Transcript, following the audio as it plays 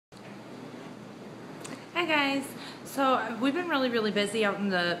Hi guys. So we've been really busy out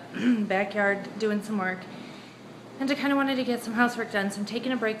in the backyard doing some work, and I kind of wanted to get some housework done, so I'm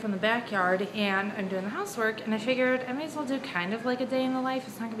taking a break from the backyard and I'm doing the housework, and I figured I may as well do kind of like a day in the life.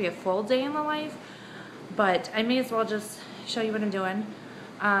 It's not gonna be a full day in the life, but I may as well just show you what I'm doing.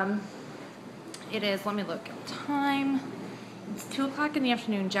 It is, let me look at time. It's 2 o'clock in the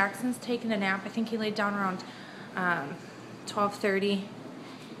afternoon. Jackson's taking a nap. I think he laid down around 12:30. You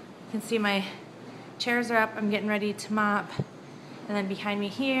can see my chairs are up. I'm getting ready to mop. And then behind me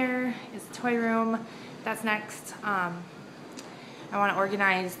here is the toy room. That's next. I want to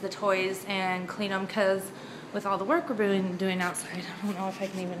organize the toys and clean them because with all the work we're doing outside, I don't know if I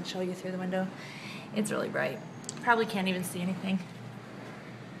can even show you through the window. It's really bright. Probably can't even see anything.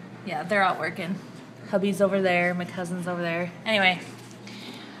 Yeah, they're out working. Hubby's over there, my cousin's over there. Anyway,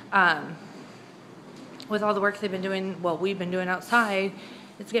 with all the work they've been doing, well, we've been doing outside,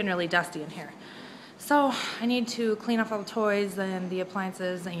 it's getting really dusty in here. So I need to clean off all the toys and the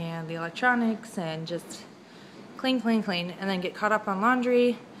appliances and the electronics and just clean, and then get caught up on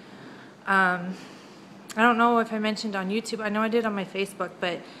laundry. I don't know if I mentioned on YouTube, I know I did on my Facebook,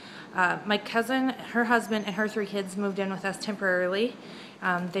 but my cousin, her husband, and her 3 kids moved in with us temporarily.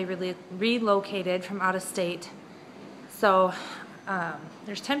 They relocated from out of state. So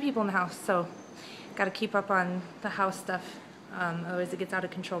there's 10 people in the house, so got to keep up on the house stuff, otherwise it gets out of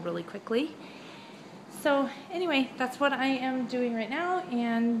control really quickly. So anyway, that's what I am doing right now,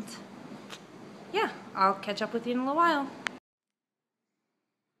 and yeah, I'll catch up with you in a little while.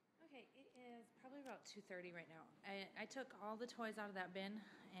 Okay, it is probably about 2:30 right now. I took all the toys out of that bin,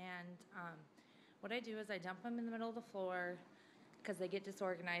 and what I do is I dump them in the middle of the floor because they get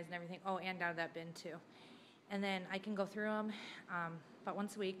disorganized and everything. Oh, and out of that bin too. And then I can go through them about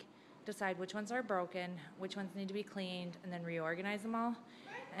once a week, decide which ones are broken, which ones need to be cleaned, and then reorganize them all.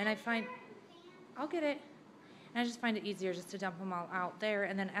 And I find, I'll get it. And I just find it easier just to dump them all out there.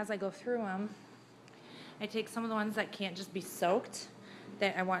 And then as I go through them, I take some of the ones that can't just be soaked,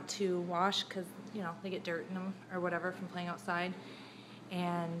 that I want to wash because, you know, they get dirt in them or whatever from playing outside.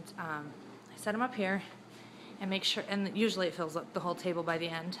 And I set them up here and make sure, and usually it fills up the whole table by the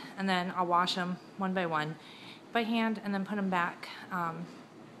end. And then I'll wash them one by one by hand and then put them back.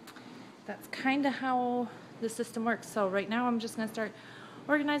 That's kind of how the system works. So right now I'm just going to start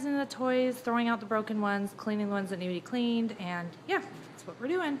organizing the toys, throwing out the broken ones, cleaning the ones that need to be cleaned, and yeah, that's what we're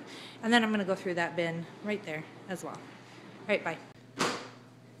doing. And then I'm going to go through that bin right there as well. All right, bye.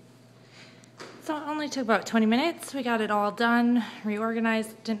 So it only took about 20 minutes. We got it all done,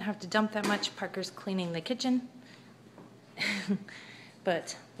 reorganized, didn't have to dump that much. Parker's cleaning the kitchen.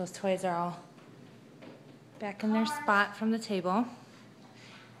 But those toys are all back in their spot from the table.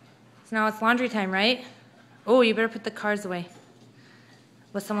 So now it's laundry time, right? Oh, you better put the cars away.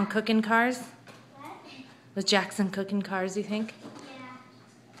 Was someone cooking cars? What? Was Jackson cooking cars, you think? Yeah.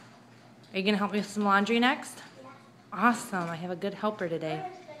 Are you going to help me with some laundry next? Yeah. Awesome. I have a good helper today.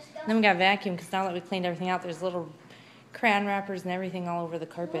 Then we got vacuum because now that we cleaned everything out, there's little crayon wrappers and everything all over the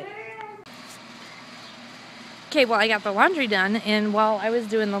carpet. Okay, well, I got the laundry done, and while I was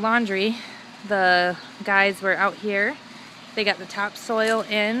doing the laundry, the guys were out here. They got the topsoil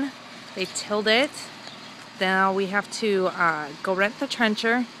in. They tilled it. Now we have to go rent the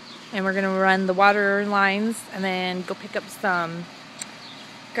trencher, and we're going to run the water lines and then go pick up some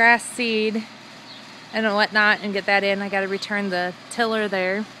grass seed and whatnot and get that in. I got to return the tiller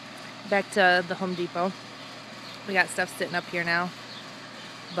there back to the Home Depot. We got stuff sitting up here now.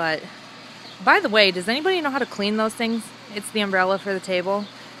 But by the way, does anybody know how to clean those things? It's the umbrella for the table.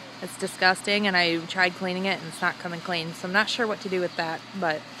 It's disgusting, and I tried cleaning it and it's not coming clean. So I'm not sure what to do with that,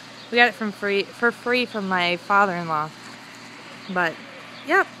 but we got it for free from my father-in-law. But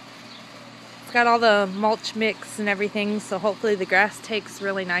yep, it's got all the mulch mix and everything, so hopefully the grass takes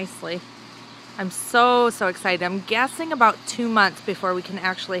really nicely. I'm so excited. I'm guessing about 2 months before we can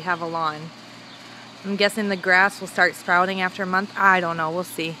actually have a lawn. I'm guessing the grass will start sprouting after a month. I don't know, we'll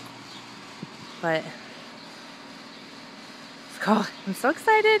see. But it's cool. I'm so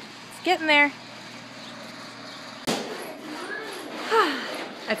excited. It's getting there.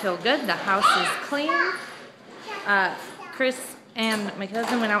 I feel good. The house is clean. Chris and my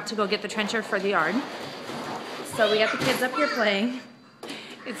cousin went out to go get the trencher for the yard. So we got the kids up here playing.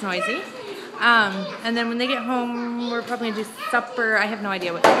 It's noisy. And then when they get home, we're probably going to do supper. I have no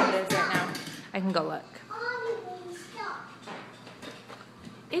idea what time it is right now. I can go look.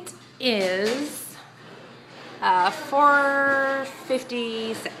 It is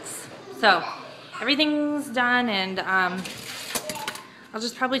 4:56. So everything's done, and I'll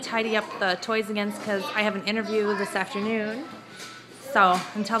just probably tidy up the toys again because I have an interview this afternoon. So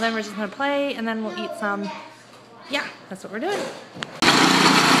until then, we're just gonna play and then we'll eat some. Yeah, that's what we're doing.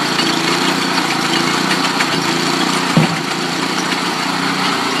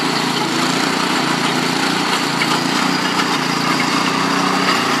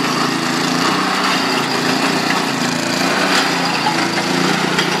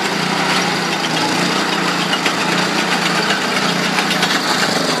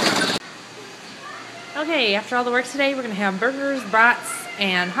 Okay, after all the work today, we're gonna have burgers, brats,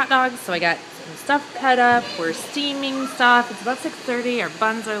 and hot dogs. So I got some stuff cut up. We're steaming stuff. It's about 6:30. Our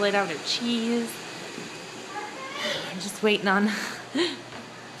buns are laid out with cheese. I'm just waiting on. The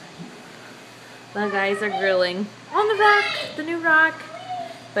guys are grilling on the rock, the new rock.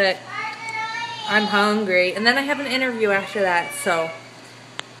 But I'm hungry. And then I have an interview after that, so.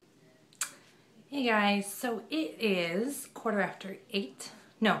 Hey guys, so it is 8:15.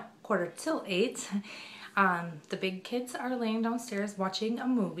 No, 8:45. The big kids are laying downstairs watching a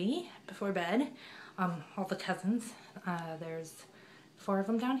movie before bed. All the cousins. There's 4 of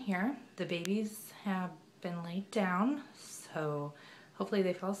them down here. The babies have been laid down, so hopefully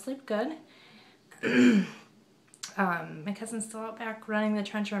they fell asleep good. My cousin's still out back running the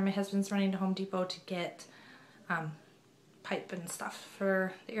trencher, and my husband's running to Home Depot to get pipe and stuff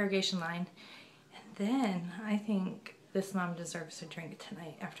for the irrigation line. And then I think this mom deserves a drink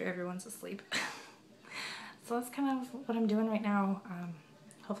tonight after everyone's asleep. So that's kind of what I'm doing right now.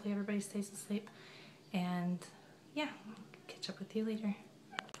 Hopefully everybody stays asleep. And yeah, I'll catch up with you later.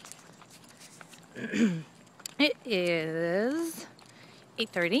 It is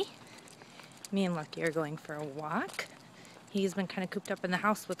 8:30. Me and Lucky are going for a walk. He's been kind of cooped up in the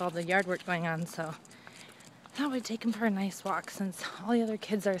house with all the yard work going on, so I thought we'd take him for a nice walk since all the other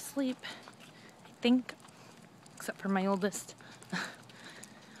kids are asleep, I think, except for my oldest.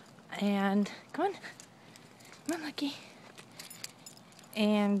 And come on, Lucky.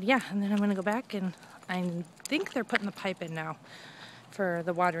 And yeah, and then I'm gonna go back, and I think they're putting the pipe in now for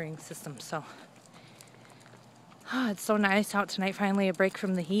the watering system. So it's so nice out tonight, finally a break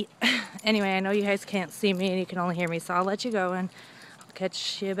from the heat. Anyway, I know you guys can't see me and you can only hear me, so I'll let you go and I'll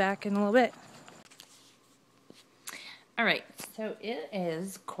catch you back in a little bit. Alright, so it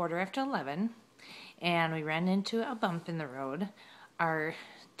is 11:15 and we ran into a bump in the road. Our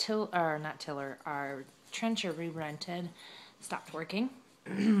our trencher we rented stopped working.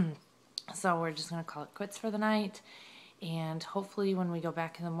 So we're just going to call it quits for the night, and hopefully when we go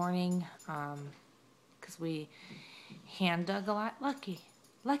back in the morning, because we hand dug a lot. Lucky.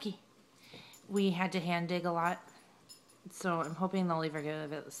 We had to hand dig a lot, so I'm hoping they'll either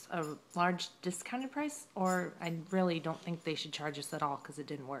give us a large discounted price, or I really don't think they should charge us at all because it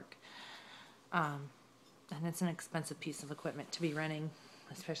didn't work. And it's an expensive piece of equipment to be running,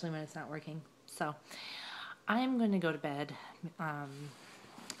 especially when it's not working. So I'm going to go to bed.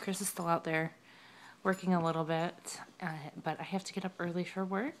 Chris is still out there working a little bit, but I have to get up early for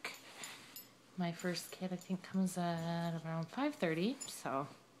work. My first kid, I think, comes at around 5:30, so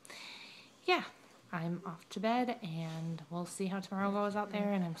yeah, I'm off to bed, and we'll see how tomorrow goes out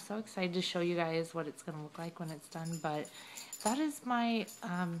there, and I'm so excited to show you guys what it's going to look like when it's done. But that is my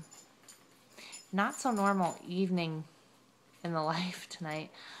not so normal evening in the life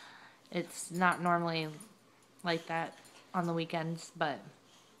tonight. It's not normally like that on the weekends, but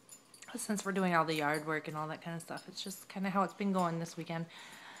since we're doing all the yard work and all that kind of stuff, it's just kind of how it's been going this weekend.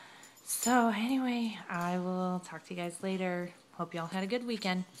 So anyway, I will talk to you guys later. Hope y'all had a good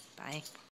weekend. Bye.